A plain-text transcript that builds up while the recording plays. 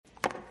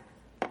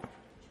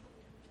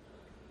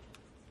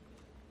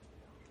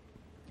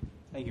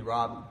Thank you,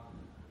 Rob.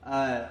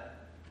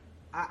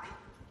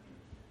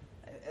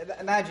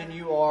 Imagine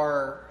you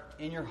are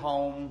in your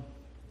home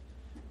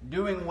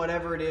doing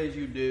whatever it is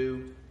you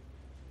do,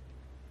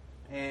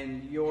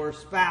 and your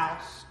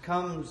spouse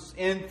comes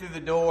in through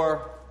the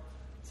door,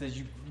 says,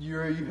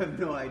 you have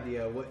no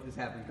idea what is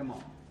happening. Come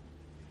on.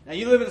 Now,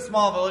 you live in a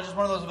small village. It's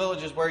one of those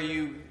villages where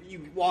you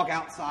walk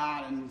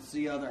outside and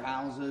see other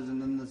houses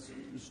and then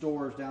the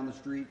stores down the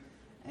street.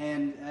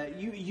 And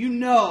you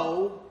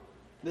know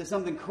that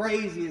something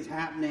crazy is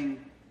happening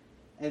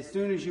as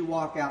soon as you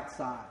walk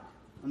outside.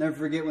 I'll never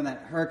forget when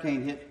that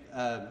hurricane hit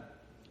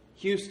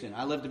Houston.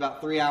 I lived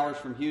about 3 hours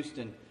from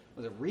Houston.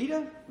 Was it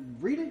Rita?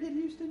 Rita hit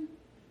Houston?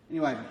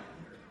 Anyway,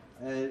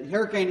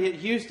 hurricane hit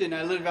Houston.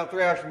 I lived about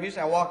 3 hours from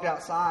Houston. I walked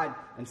outside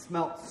and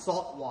smelled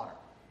salt water.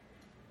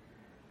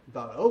 I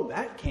thought, oh,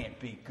 that can't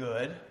be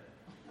good.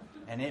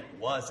 And it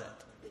wasn't.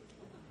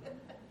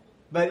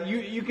 But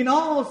you can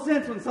almost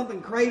sense when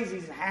something crazy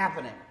is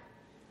happening.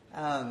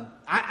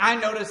 I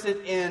notice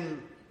it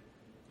in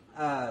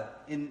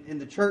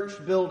the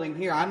church building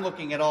here. I'm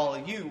looking at all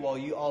of you while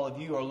all of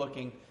you are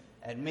looking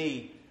at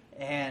me.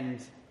 And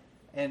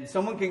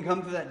someone can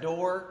come through that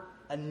door,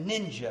 a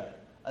ninja,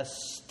 a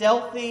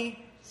stealthy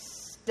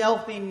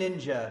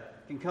ninja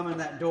can come in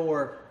that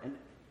door, and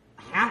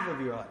half of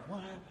you are like,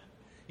 what happened?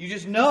 You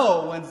just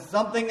know when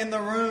something in the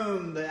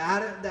room, the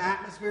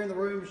atmosphere in the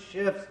room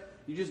shifts.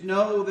 You just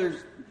know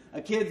there's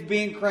a kid's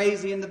being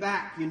crazy in the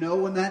back. You know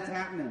when that's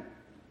happening.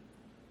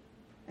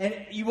 And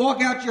you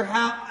walk out of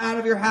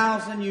your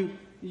house and you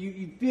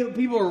feel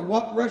people are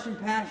rushing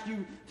past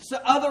you. So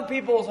other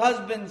people's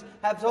husbands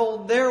have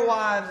told their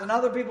wives, and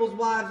other people's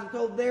wives have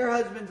told their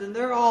husbands, and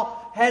they're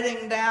all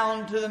heading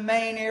down to the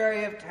main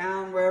area of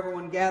town where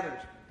everyone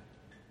gathers.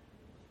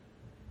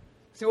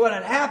 See, what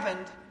had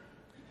happened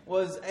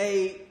was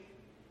a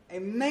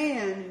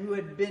man who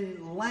had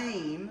been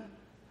lame,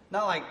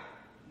 not like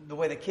the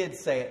way the kids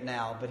say it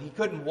now, but he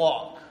couldn't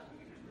walk.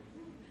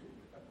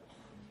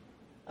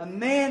 A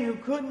man who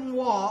couldn't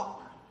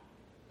walk,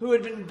 who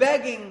had been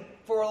begging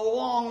for a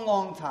long,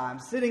 long time,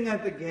 sitting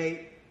at the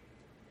gate.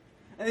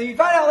 And then you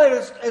find out later,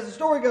 as the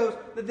story goes,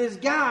 that this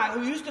guy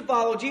who used to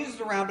follow Jesus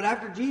around, but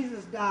after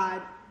Jesus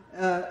died,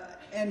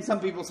 and some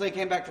people say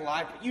came back to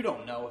life, but you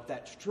don't know if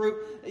that's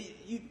true.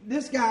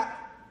 This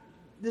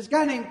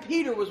guy named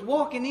Peter was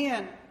walking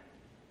in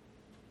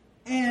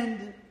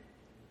and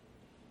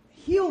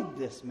healed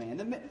this man.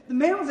 The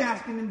man was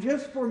asking him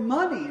just for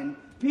money, and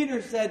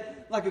Peter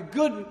said, like a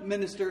good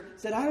minister,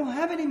 said, I don't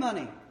have any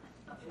money.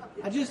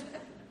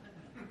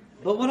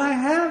 But what I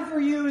have for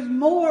you is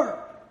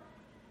more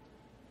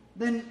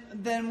than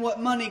what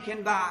money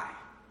can buy.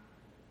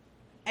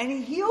 And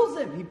he heals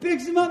him. He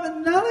picks him up,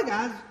 and another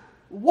guy's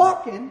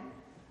walking,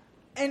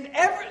 and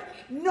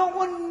no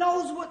one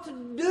knows what to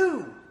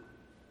do.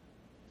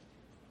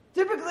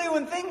 Typically,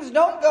 when things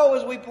don't go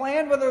as we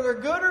planned, whether they're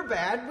good or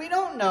bad, we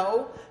don't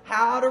know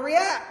how to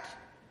react.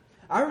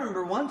 I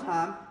remember one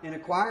time in a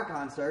choir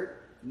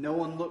concert, no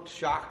one looked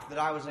shocked that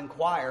I was in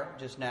choir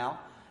just now.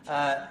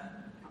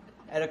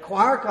 At a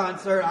choir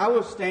concert, I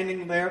was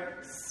standing there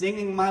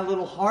singing my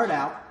little heart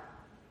out,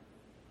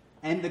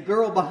 and the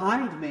girl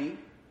behind me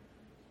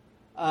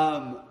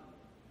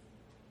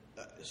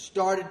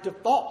started to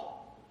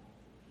fall.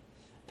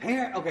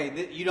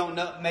 You don't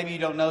know. Maybe you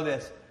don't know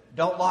this.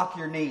 Don't lock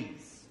your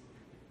knees.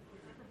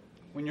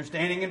 When you're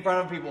standing in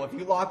front of people, if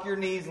you lock your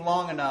knees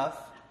long enough,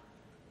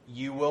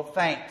 you will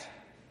faint.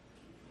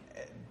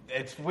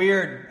 It's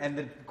weird. And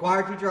the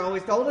choir teacher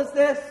always told us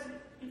this.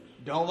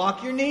 Don't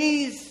lock your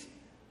knees.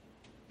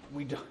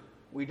 We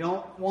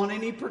don't want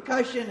any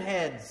percussion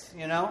heads,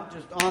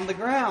 just on the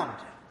ground.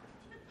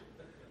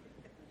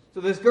 So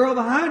this girl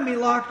behind me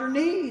locked her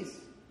knees.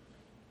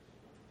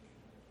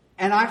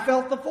 And I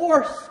felt the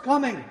force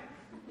coming.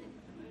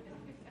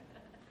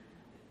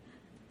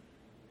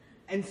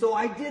 And so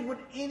I did what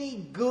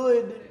any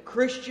good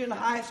Christian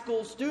high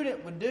school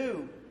student would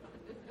do.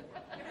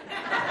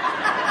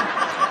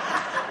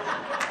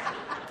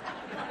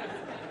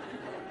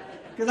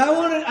 Because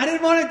I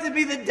didn't want it to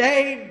be the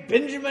day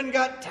Benjamin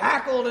got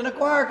tackled in a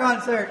choir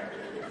concert.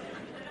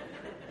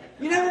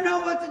 You never know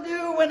what to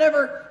do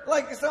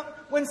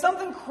when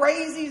something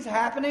crazy is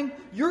happening.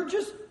 You're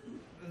just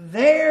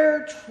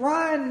there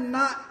trying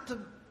not to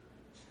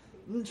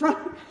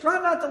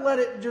let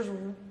it just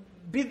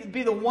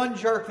be the one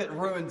jerk that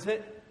ruins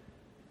it.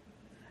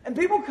 And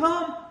people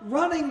come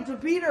running to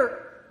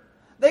Peter.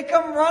 They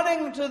come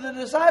running to the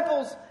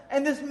disciples,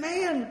 and this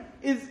man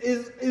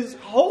is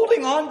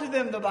holding on to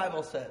them, the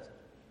Bible says.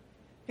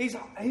 He's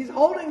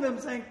holding them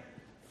saying,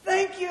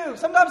 thank you.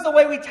 Sometimes the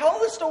way we tell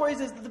the stories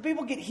is that the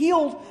people get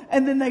healed,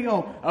 and then they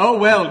go, oh,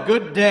 well,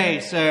 good day,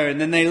 sir. And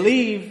then they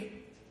leave.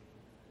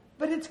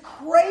 But it's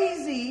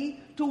crazy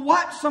to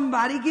watch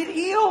somebody get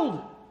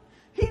healed.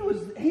 He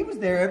was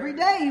there every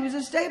day. He was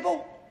a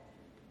staple,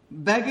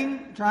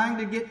 begging, trying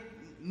to get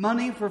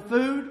money for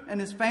food and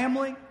his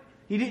family.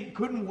 He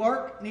couldn't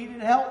work,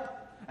 needed help.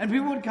 And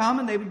people would come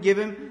and they would give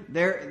him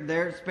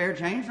their spare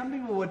change. Some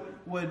people would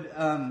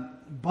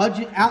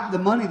budget out the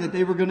money that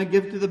they were going to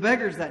give to the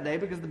beggars that day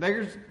because the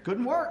beggars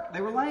couldn't work.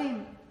 They were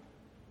lame.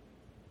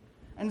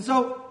 And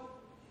so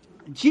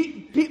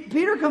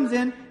Peter comes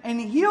in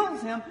and he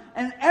heals him,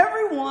 and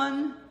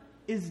everyone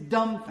is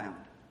dumbfounded.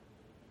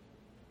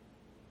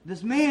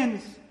 This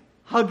man's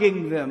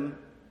hugging them,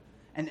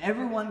 and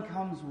everyone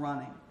comes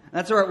running.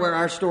 That's where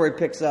our story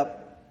picks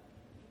up.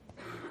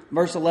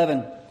 Verse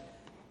 11.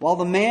 While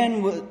the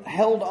man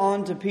held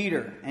on to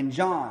Peter and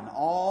John,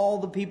 all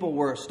the people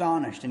were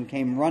astonished and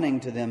came running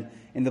to them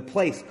in the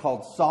place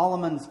called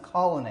Solomon's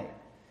Colonnade.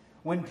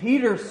 When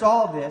Peter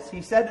saw this,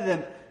 he said to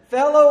them,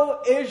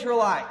 "Fellow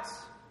Israelites,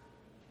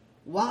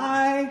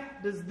 why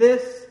does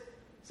this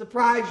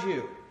surprise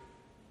you?"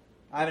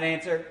 I have an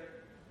answer.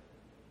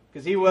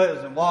 Because he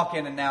wasn't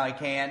walking and now he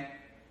can.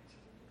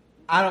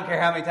 I don't care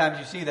how many times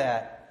you see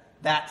that.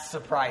 That's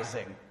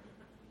surprising.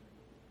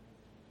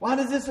 Why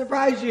does this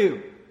surprise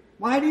you?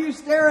 Why do you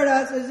stare at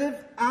us as if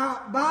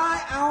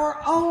by our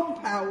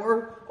own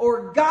power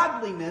or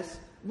godliness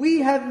we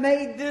have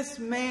made this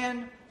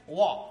man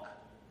walk?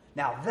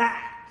 Now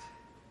that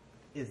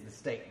is the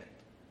statement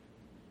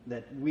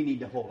that we need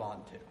to hold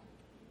on to.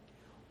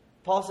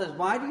 Paul says,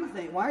 why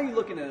are you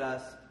looking at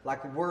us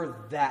like we're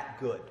that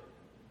good?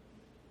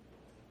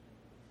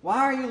 Why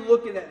are you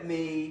looking at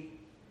me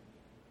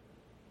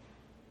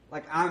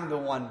like I'm the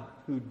one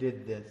who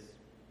did this?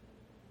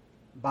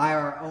 By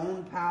our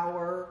own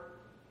power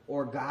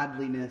or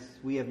godliness,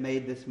 we have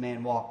made this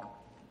man walk.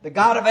 The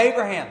God of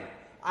Abraham,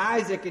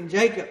 Isaac, and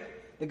Jacob,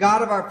 the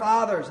God of our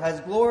fathers,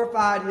 has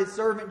glorified his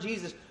servant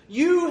Jesus.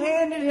 You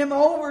handed him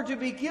over to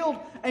be killed,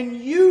 and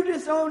you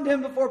disowned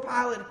him before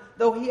Pilate,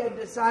 though he had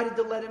decided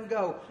to let him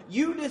go.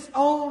 You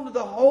disowned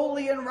the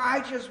holy and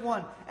righteous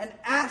one and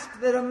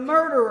asked that a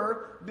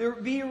murderer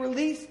be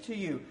released to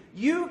you.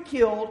 You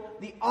killed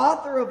the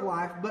author of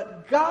life,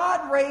 but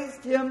God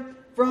raised him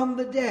from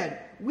the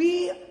dead.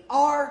 We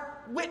are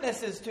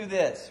witnesses to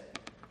this.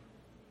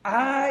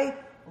 I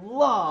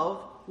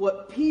love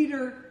what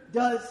Peter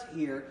does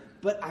here,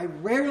 but I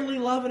rarely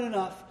love it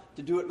enough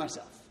to do it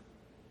myself.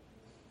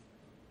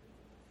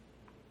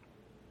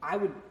 I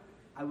would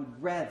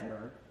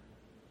rather,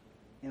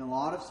 in a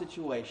lot of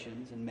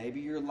situations, and maybe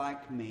you're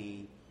like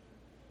me,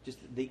 just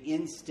the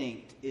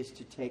instinct is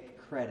to take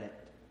credit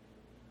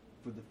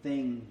for the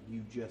thing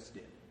you just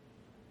did.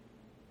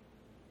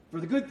 For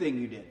the good thing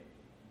you did.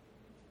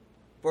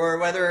 For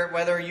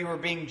whether you were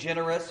being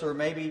generous or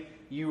maybe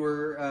you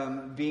were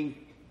maybe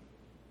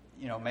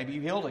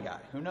you healed a guy.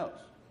 Who knows?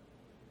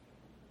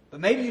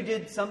 But maybe you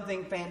did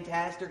something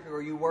fantastic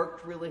or you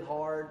worked really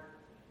hard.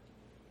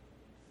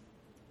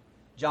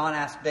 John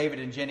asked David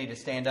and Jenny to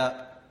stand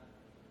up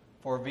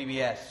for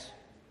VBS.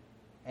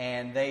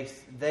 And they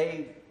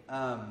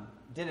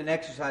did an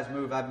exercise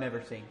move I've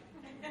never seen.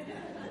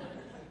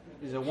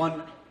 It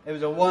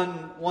was a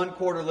one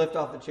quarter lift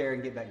off the chair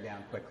and get back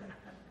down quickly.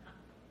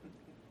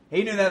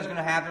 He knew that was going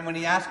to happen. When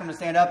he asked them to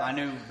stand up, I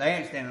knew they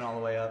ain't standing all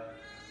the way up.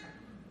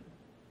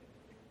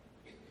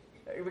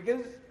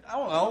 Because, I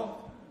don't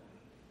know,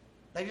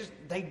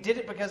 they did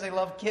it because they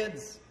love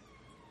kids.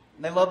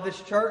 And they love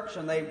this church,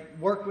 and they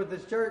work with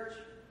this church.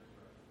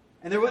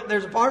 And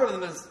there's a part of them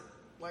that's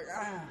like,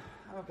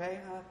 okay.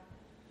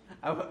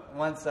 I was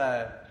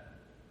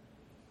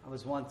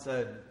once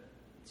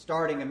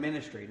starting a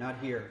ministry, not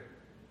here.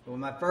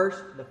 But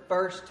the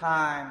first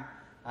time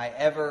I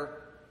ever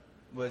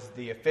was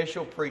the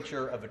official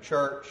preacher of a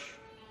church,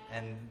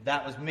 and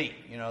that was me.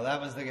 You know,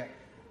 that was the guy,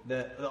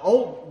 the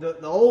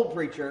old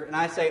preacher, and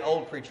I say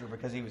old preacher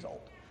because he was old.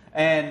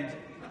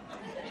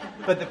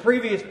 But the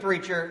previous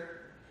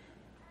preacher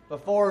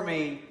before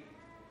me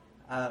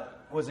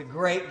was a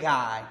great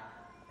guy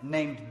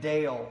named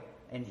Dale,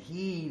 and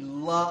he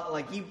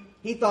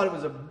thought it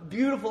was a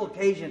beautiful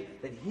occasion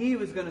that he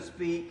was going to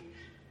speak.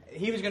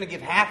 He was going to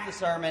give half the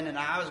sermon, and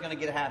I was going to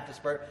get half the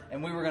spurt,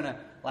 and we were going to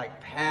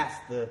pass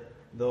the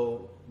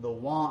baton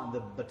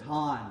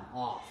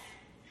off.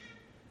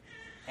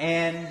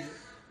 And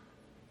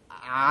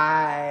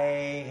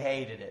I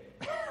hated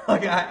it.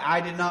 I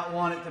did not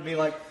want it to be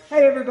like,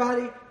 hey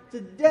everybody,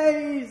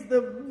 today's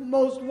the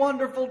most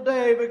wonderful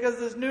day because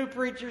this new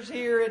preacher's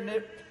here.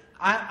 And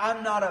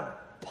I'm not a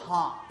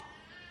pomp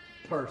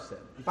person.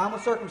 I'm fine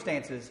with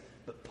circumstances,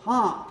 but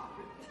pomp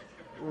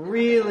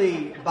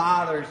really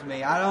bothers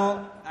me. I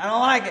don't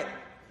like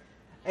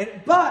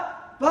it. But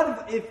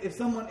if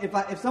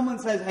someone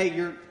says,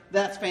 "Hey,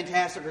 that's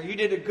fantastic," or "You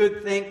did a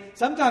good thing,"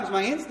 sometimes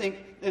my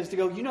instinct is to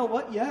go, "You know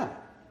what? Yeah,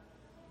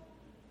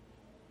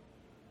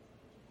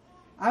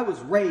 I was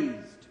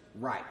raised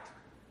right."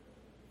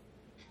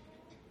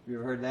 You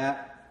ever heard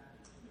that?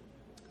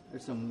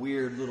 There's some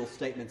weird little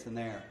statements in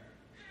there.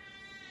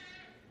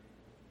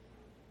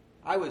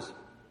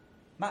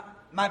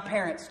 My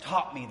parents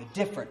taught me the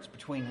difference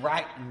between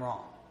right and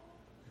wrong.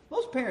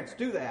 Most parents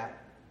do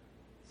that.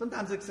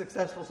 Sometimes it's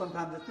successful,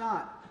 sometimes it's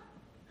not.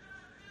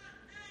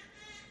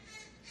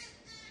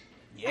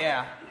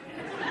 Yeah.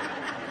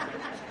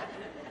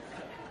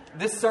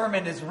 This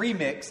sermon is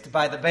remixed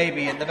by the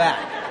baby in the back.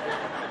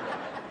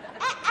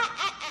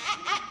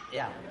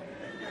 Yeah.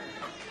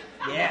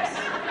 Yes.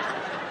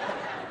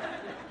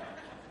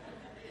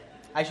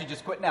 I should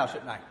just quit now,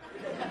 shouldn't I?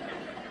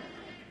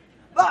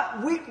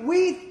 But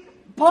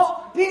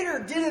Peter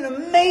did an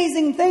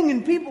amazing thing,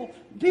 and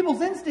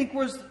people's instinct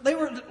was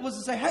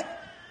to say, "Hey,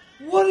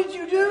 what did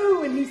you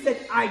do?" And he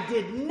said, "I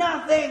did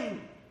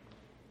nothing."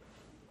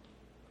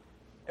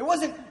 It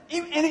wasn't,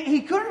 and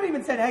he couldn't have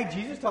even said, "Hey,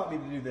 Jesus taught me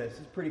to do this.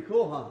 It's pretty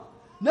cool, huh?"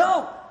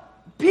 No,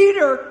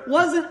 Peter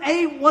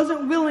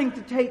wasn't willing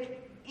to take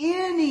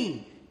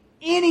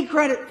any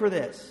credit for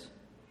this.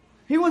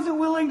 He wasn't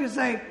willing to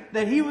say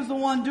that he was the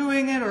one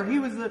doing it, or he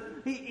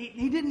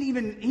didn't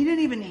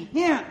even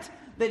hint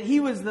that he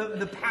was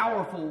the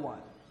powerful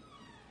one.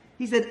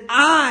 He said,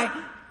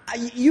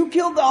 you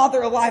killed the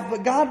author of life,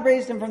 but God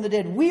raised him from the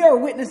dead. We are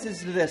witnesses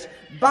to this.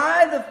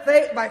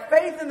 By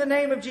faith in the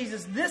name of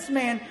Jesus, this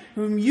man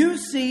whom you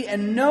see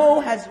and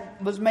know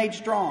was made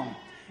strong.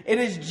 It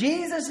is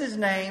Jesus'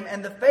 name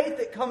and the faith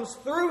that comes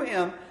through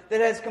him that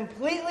has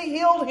completely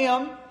healed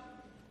him,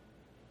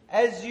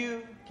 as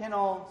you can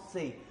all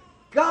see.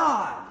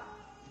 God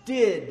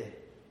did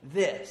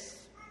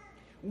this.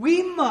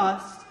 We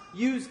must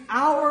use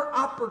our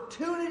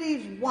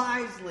opportunities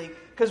wisely,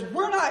 because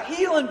we're not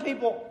healing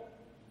people.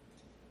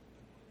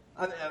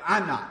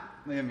 I'm not.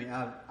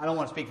 I don't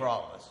want to speak for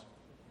all of us.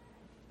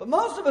 But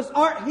most of us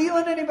aren't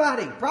healing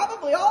anybody.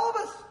 Probably all of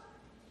us.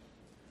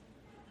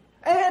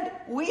 And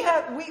we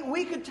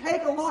could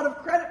take a lot of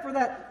credit for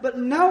that. But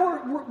now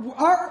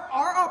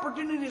our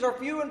opportunities are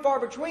few and far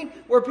between,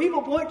 where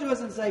people point to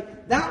us and say,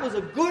 "That was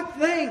a good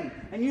thing."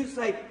 And you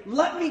say,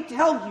 "Let me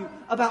tell you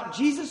about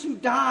Jesus who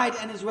died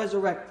and is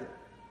resurrected."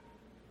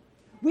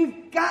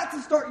 We've got to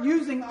start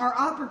using our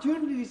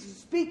opportunities to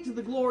speak to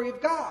the glory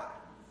of God.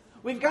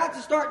 We've got to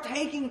start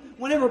taking,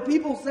 whenever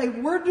people say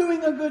we're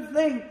doing a good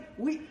thing,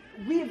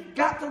 we've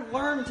got to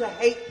learn to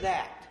hate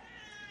that.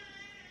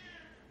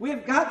 We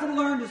have got to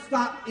learn to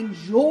stop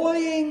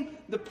enjoying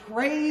the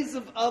praise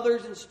of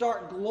others and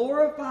start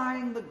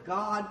glorifying the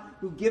God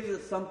who gives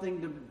us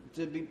something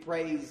to be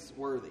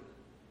praiseworthy.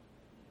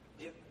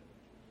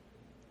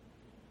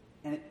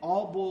 And it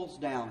all boils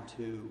down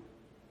to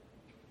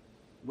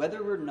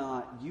whether or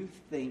not you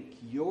think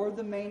you're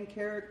the main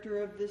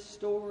character of this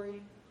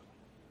story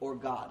or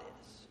God is.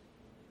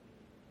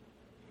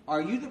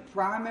 Are you the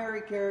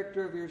primary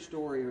character of your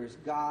story, or is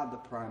God the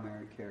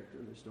primary character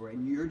of the story?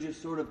 And you're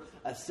just sort of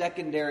a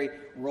secondary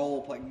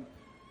role playing.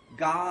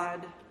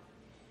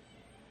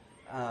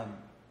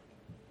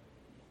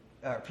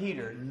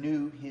 Peter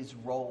knew his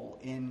role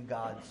in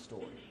God's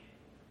story.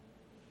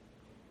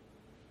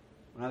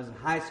 When I was in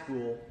high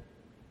school,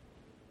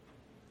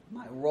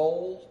 my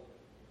role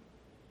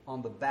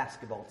on the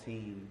basketball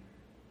team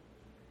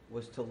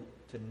was to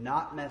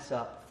not mess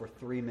up for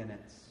 3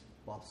 minutes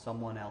while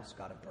someone else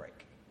got a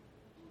break.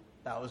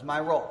 That was my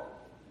role.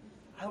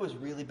 I was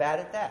really bad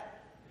at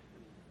that.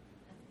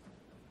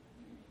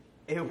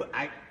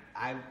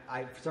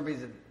 For some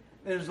reason,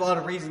 there's a lot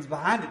of reasons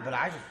behind it, but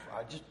I'd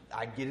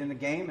get in the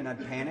game and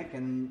I'd panic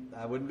and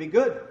I wouldn't be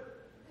good.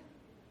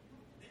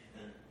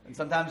 And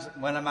sometimes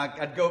when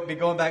I'd be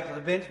going back to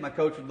the bench, my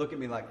coach would look at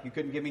me like, "You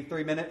couldn't give me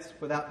 3 minutes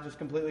without just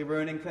completely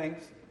ruining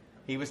things?"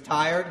 He was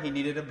tired. He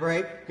needed a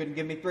break. Couldn't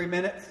give me 3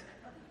 minutes.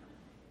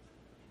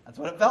 That's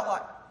what it felt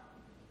like.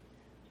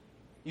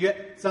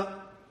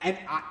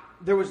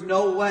 There was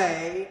no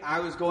way I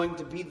was going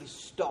to be the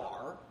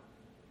star,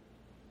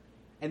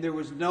 and there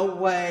was no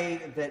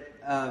way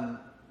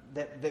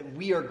that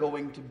we are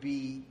going to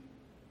be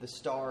the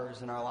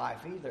stars in our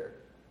life either.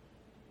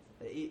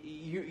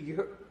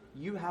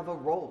 You have a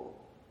role,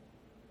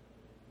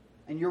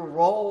 and your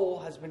role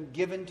has been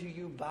given to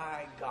you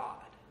by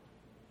God,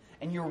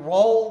 and your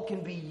role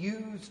can be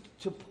used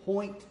to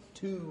point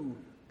to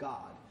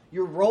God.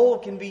 Your role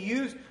can be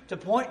used to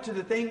point to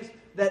the things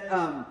that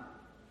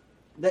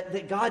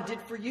God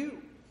did for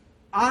you.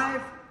 I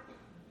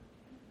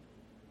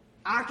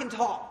can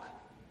talk.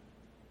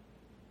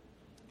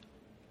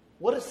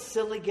 What a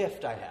silly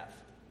gift I have.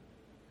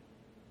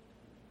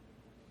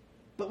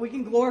 But we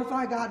can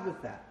glorify God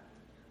with that.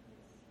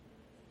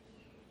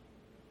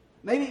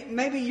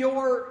 Maybe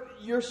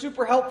you're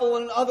super helpful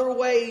in other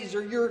ways,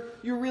 or you're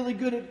really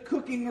good at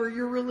cooking, or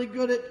you're really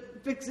good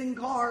at fixing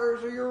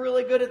cars, or you're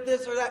really good at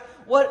this or that.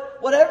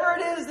 Whatever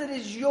it is that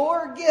is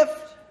your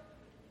gift,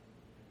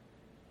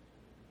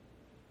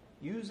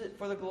 use it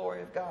for the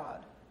glory of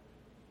God.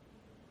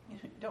 You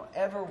don't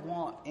ever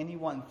want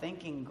anyone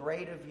thinking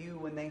great of you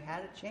when they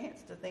had a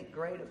chance to think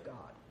great of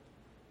God.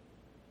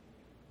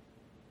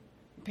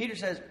 Peter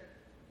says,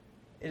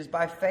 "It is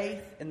by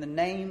faith in the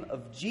name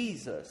of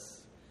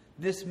Jesus,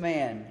 this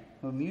man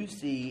whom you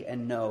see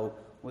and know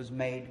was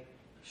made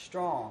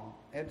strong."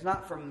 It's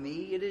not from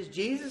me, it is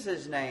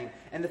Jesus' name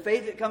and the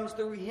faith that comes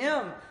through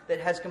him that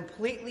has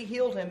completely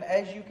healed him,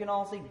 as you can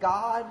all see.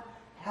 God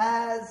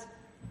has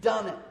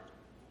done it.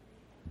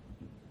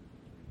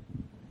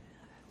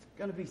 It's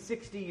going to be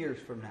 60 years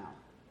from now.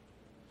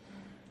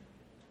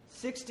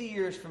 60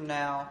 years from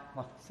now,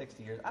 well,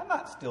 60 years, I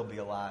might still be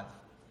alive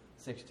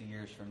 60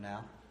 years from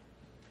now.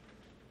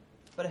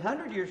 But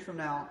 100 years from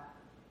now,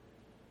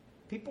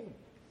 people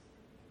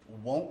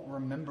won't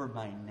remember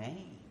my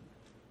name.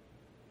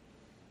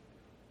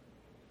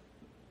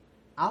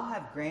 I'll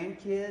have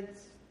grandkids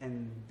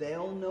and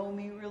they'll know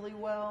me really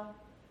well,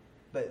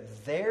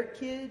 but their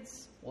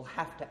kids will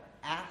have to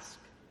ask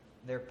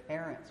their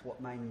parents what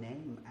my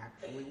name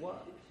actually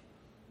was.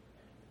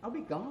 I'll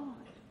be gone.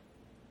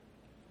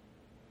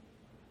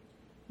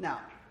 Now,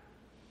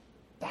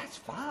 that's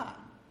fine.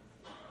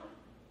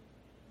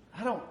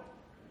 I don't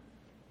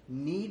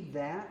need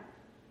that.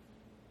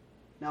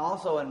 Now,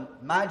 also in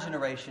my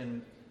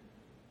generation,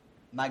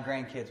 my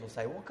grandkids will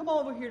say, well, come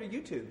over here to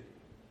YouTube.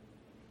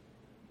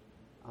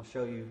 I'll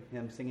show you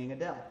him singing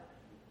Adele.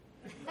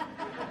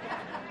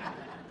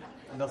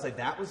 And they'll say,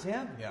 that was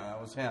him? Yeah,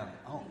 that was him.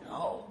 Oh,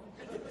 no.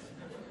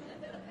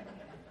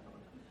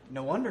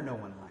 No wonder no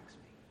one likes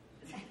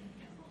me.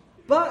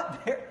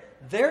 But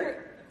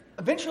they're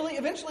eventually,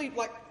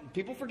 like,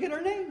 people forget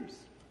our names.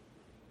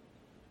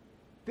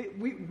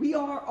 We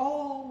are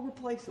all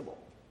replaceable.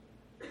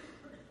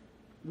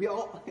 We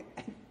all,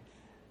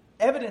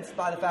 evidenced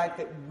by the fact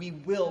that we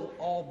will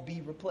all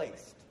be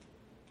replaced.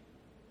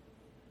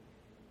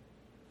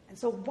 And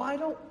so why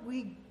don't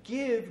we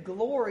give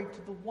glory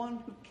to the one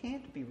who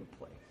can't be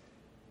replaced?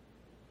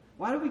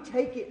 Why do we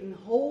take it and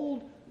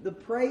hold the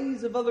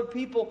praise of other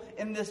people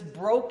in this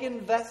broken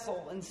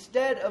vessel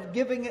instead of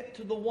giving it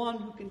to the one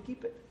who can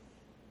keep it?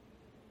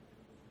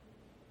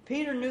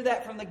 Peter knew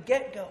that from the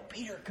get-go.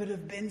 Peter could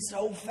have been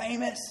so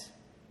famous.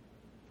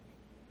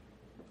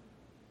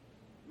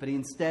 But he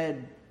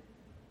instead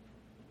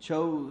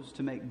chose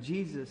to make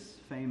Jesus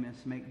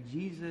famous, make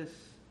Jesus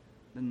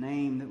the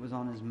name that was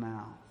on his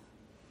mouth,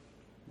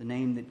 the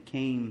name that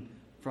came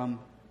from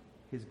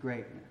his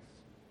greatness.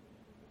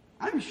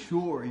 I'm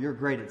sure you're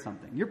great at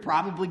something. You're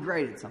probably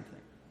great at something.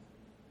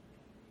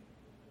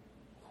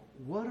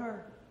 What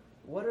are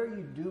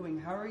you doing?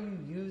 How are you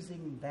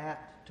using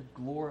that to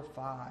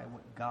glorify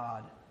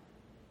God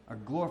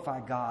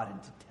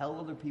and to tell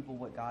other people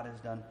what God has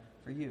done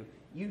for you?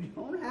 You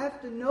don't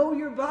have to know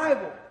your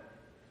Bible.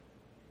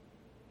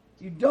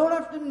 You don't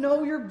have to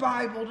know your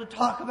Bible to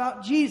talk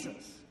about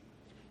Jesus.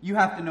 You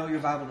have to know your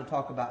Bible to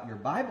talk about your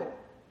Bible,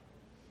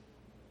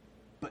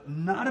 but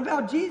not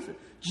about Jesus.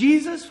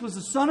 Jesus was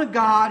the Son of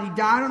God. He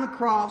died on the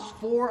cross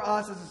for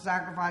us as a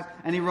sacrifice,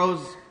 and he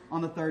rose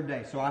on the third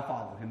day. So I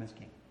follow him as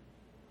king.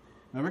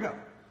 There we go.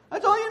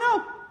 That's all you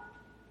know.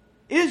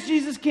 Is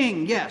Jesus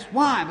king? Yes.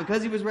 Why?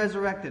 Because he was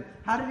resurrected.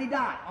 How did he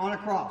die? On a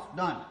cross.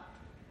 Done.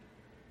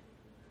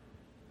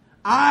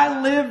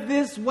 I live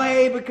this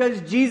way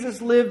because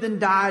Jesus lived and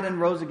died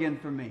and rose again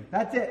for me.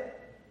 That's it.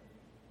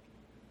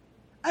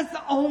 That's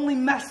the only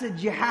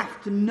message you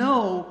have to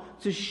know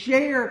to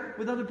share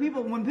with other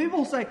people. When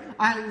people say,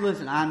 I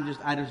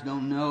just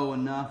don't know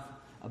enough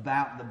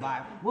about the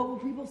Bible. What will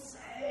people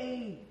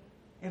say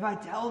if I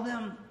tell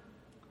them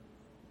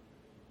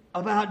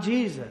about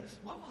Jesus?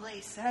 What will they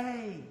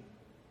say?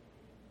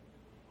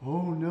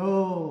 Oh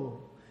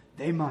no,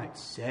 they might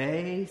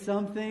say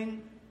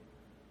something.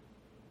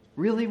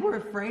 Really, we're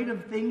afraid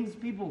of things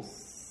people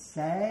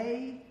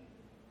say?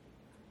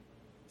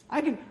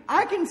 I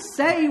can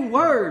say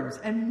words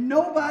and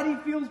nobody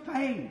feels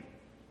pain.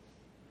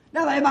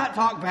 Now they might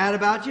talk bad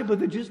about you, but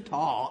they just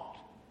talked.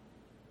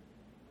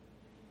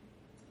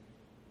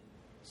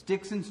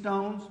 Sticks and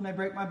stones may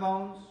break my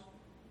bones.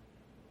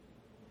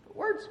 But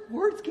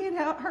words can't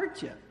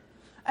hurt you.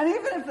 And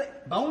even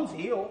if bones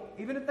heal,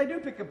 even if they do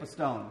pick up a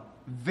stone,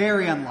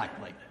 very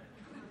unlikely.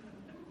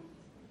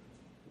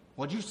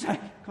 What'd you say?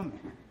 Come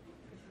here.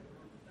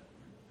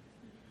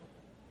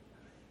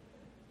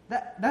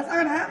 That's not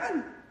going to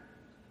happen.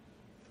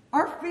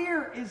 Our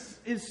fear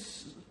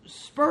is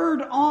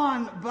spurred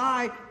on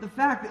by the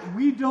fact that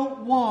we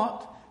don't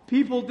want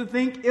people to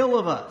think ill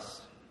of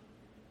us.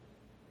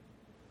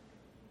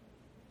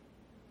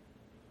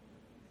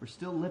 We're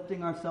still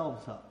lifting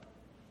ourselves up,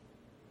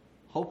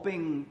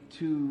 hoping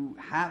to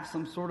have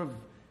some sort of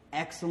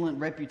excellent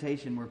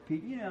reputation where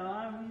people, he's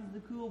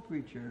the cool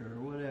preacher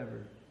or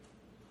whatever.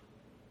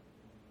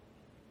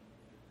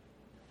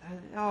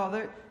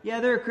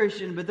 They're a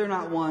Christian, but they're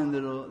not one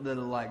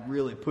that'll like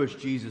really push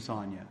Jesus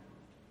on you.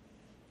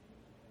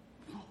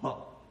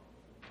 Whoa.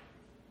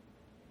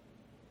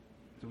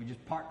 So we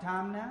just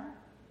part-time now?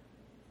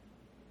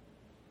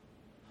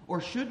 Or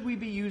should we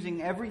be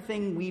using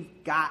everything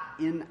we've got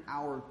in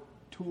our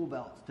tool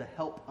belts to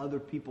help other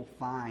people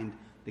find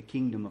the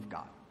kingdom of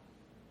God?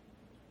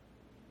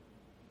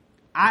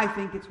 I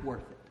think it's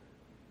worth it.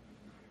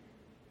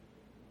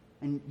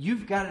 And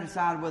you've got to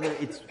decide whether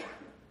it's,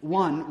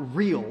 one,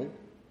 real,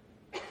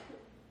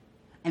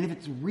 and if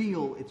it's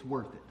real, it's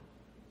worth it.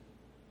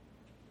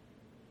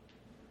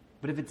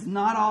 But if it's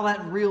not all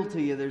that real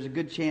to you, there's a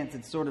good chance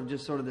it's sort of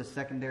this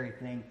secondary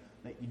thing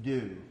that you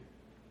do.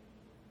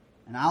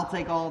 And I'll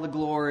take all the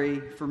glory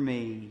for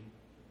me.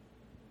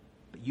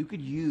 But you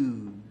could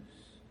use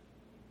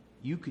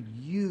your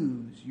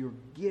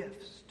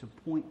gifts to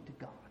point to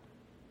God.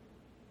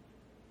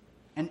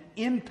 and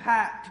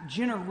impact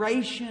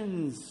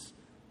generations.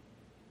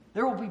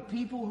 There will be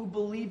people who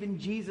believe in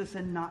Jesus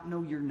and not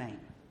know your name.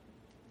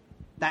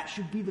 That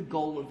should be the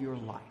goal of your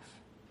life.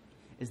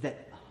 Is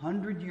that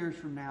 100 years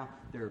from now,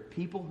 there are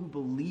people who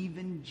believe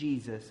in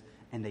Jesus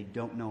and they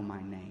don't know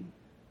my name.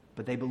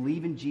 But they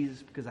believe in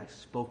Jesus because I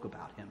spoke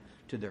about him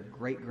to their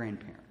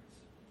great-grandparents.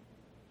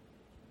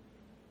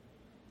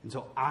 And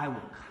so I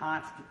will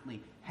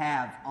constantly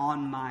have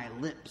on my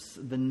lips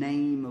the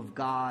name of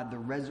God, the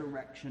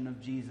resurrection of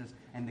Jesus,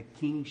 and the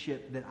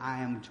kingship that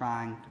I am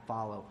trying to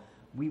follow.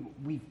 We've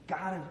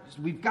got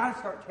to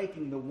start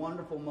taking the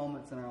wonderful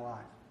moments in our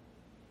lives.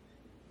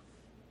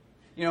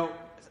 You know,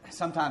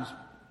 sometimes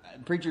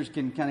preachers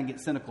can kind of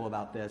get cynical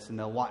about this, and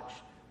they'll watch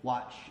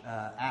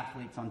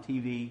athletes on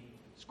TV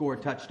score a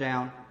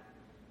touchdown,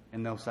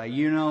 and they'll say,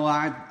 you know,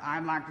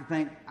 I'd like to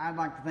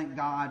thank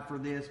God for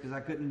this because I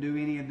couldn't do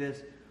any of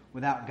this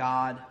without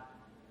God.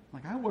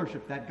 Like, I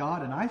worship that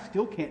God, and I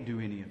still can't do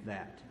any of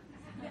that.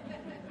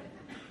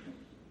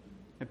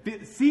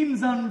 It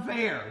seems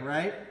unfair,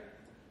 right?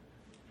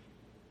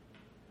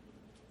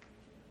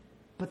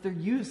 But they're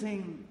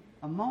using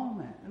a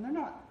moment, and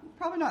they're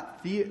probably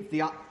not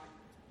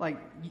like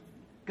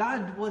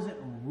God wasn't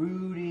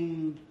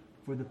rooting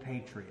for the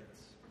Patriots.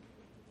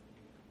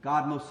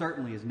 God most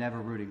certainly is never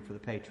rooting for the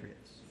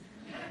Patriots.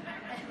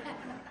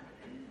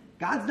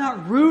 God's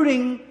not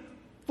rooting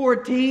for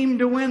a team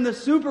to win the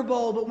Super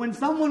Bowl, but when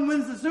someone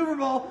wins the Super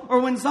Bowl, or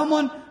when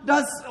someone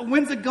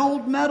wins a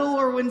gold medal,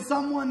 or when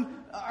someone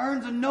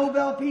earns a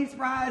Nobel Peace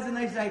Prize and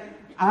they say,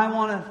 I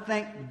want to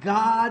thank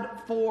God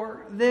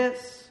for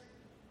this,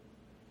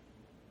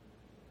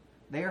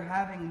 they are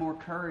having more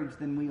courage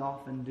than we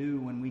often do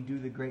when we do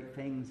the great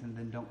things and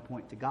then don't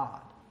point to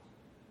God.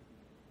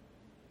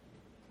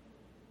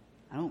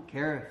 I don't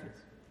care if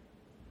it's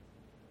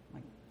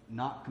like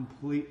not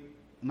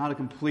a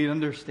complete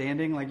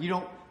understanding. Like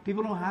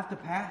people don't have to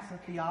pass a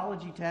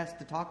theology test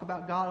to talk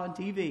about God on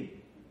TV.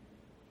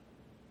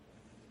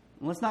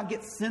 And let's not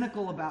get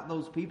cynical about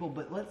those people,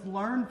 but let's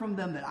learn from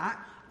them that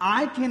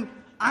I can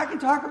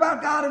talk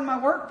about God in my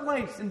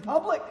workplace, in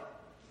public.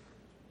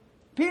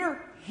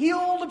 Peter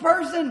healed a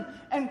person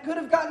and could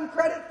have gotten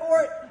credit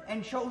for it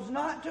and chose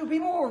not to.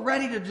 People were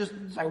ready to just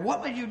say,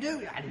 what did you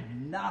do? I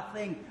did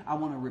nothing. I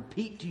want to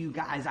repeat to you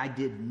guys, I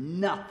did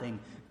nothing.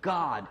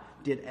 God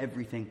did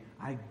everything.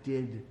 I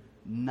did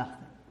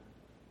nothing.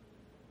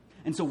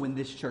 And so when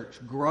this church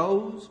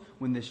grows,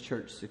 when this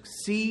church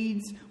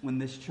succeeds, when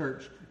this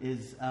church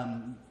is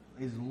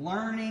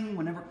learning,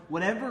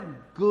 whatever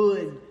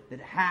good that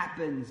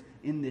happens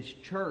in this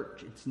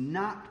church, it's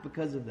not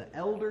because of the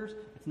elders,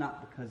 it's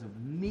not because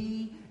of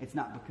me, it's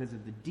not because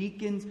of the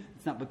deacons,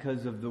 it's not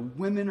because of the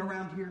women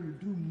around here who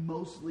do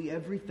mostly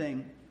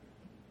everything.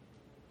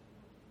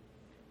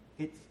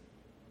 It's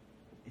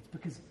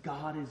because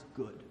God is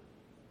good.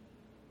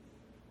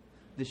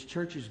 This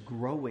church is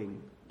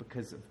growing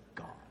because of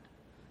God.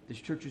 This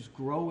church is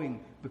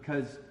growing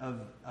because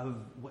of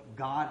what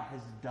God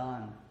has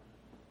done.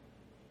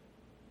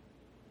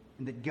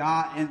 And that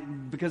God,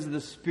 and because of the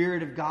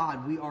Spirit of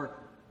God,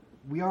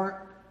 we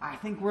are, I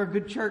think we're a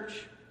good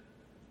church.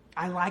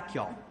 I like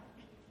y'all.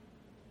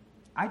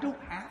 I don't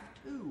have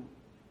to.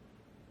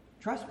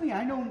 Trust me,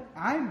 I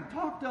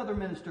talk to other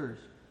ministers.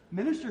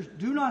 Ministers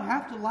do not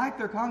have to like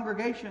their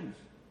congregations.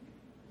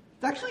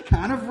 It's actually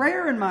kind of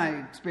rare in my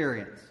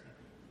experience.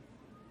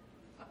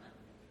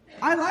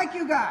 I like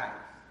you guys.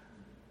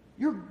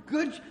 You're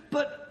good,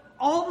 but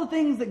all the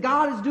things that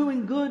God is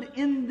doing good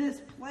in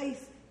this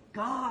place,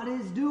 God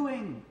is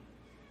doing.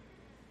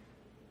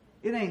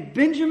 It ain't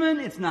Benjamin,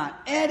 it's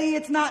not Eddie,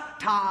 it's not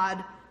Todd.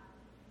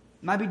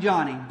 It might be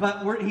Johnny,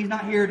 but he's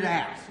not here to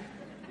ask.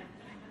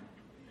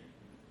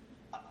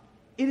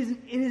 It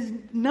is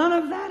none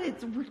of that.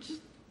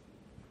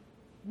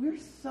 We're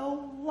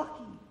so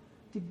lucky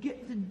to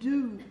get to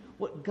do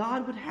what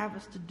God would have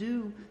us to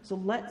do. So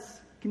let's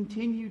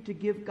continue to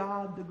give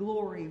God the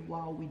glory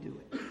while we do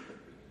it.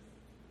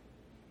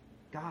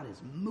 God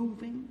is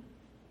moving.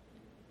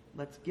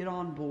 Let's get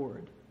on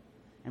board.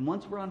 And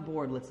once we're on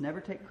board, let's never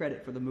take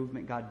credit for the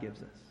movement God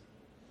gives us,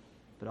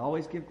 but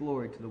always give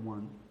glory to the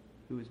one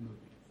who is moving.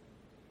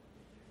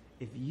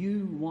 If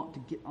you want to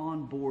get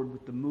on board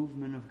with the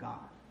movement of God,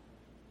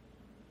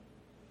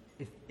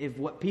 if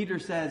what Peter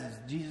says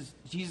is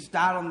Jesus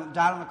died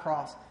on the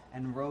cross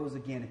and rose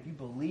again, if you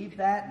believe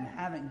that and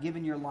haven't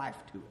given your life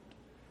to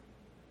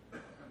it,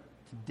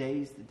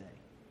 today's the day.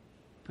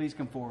 Please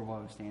come forward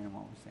while we stand and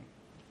while we sing.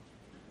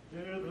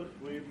 Hear the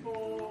sweet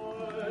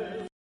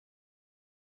voice.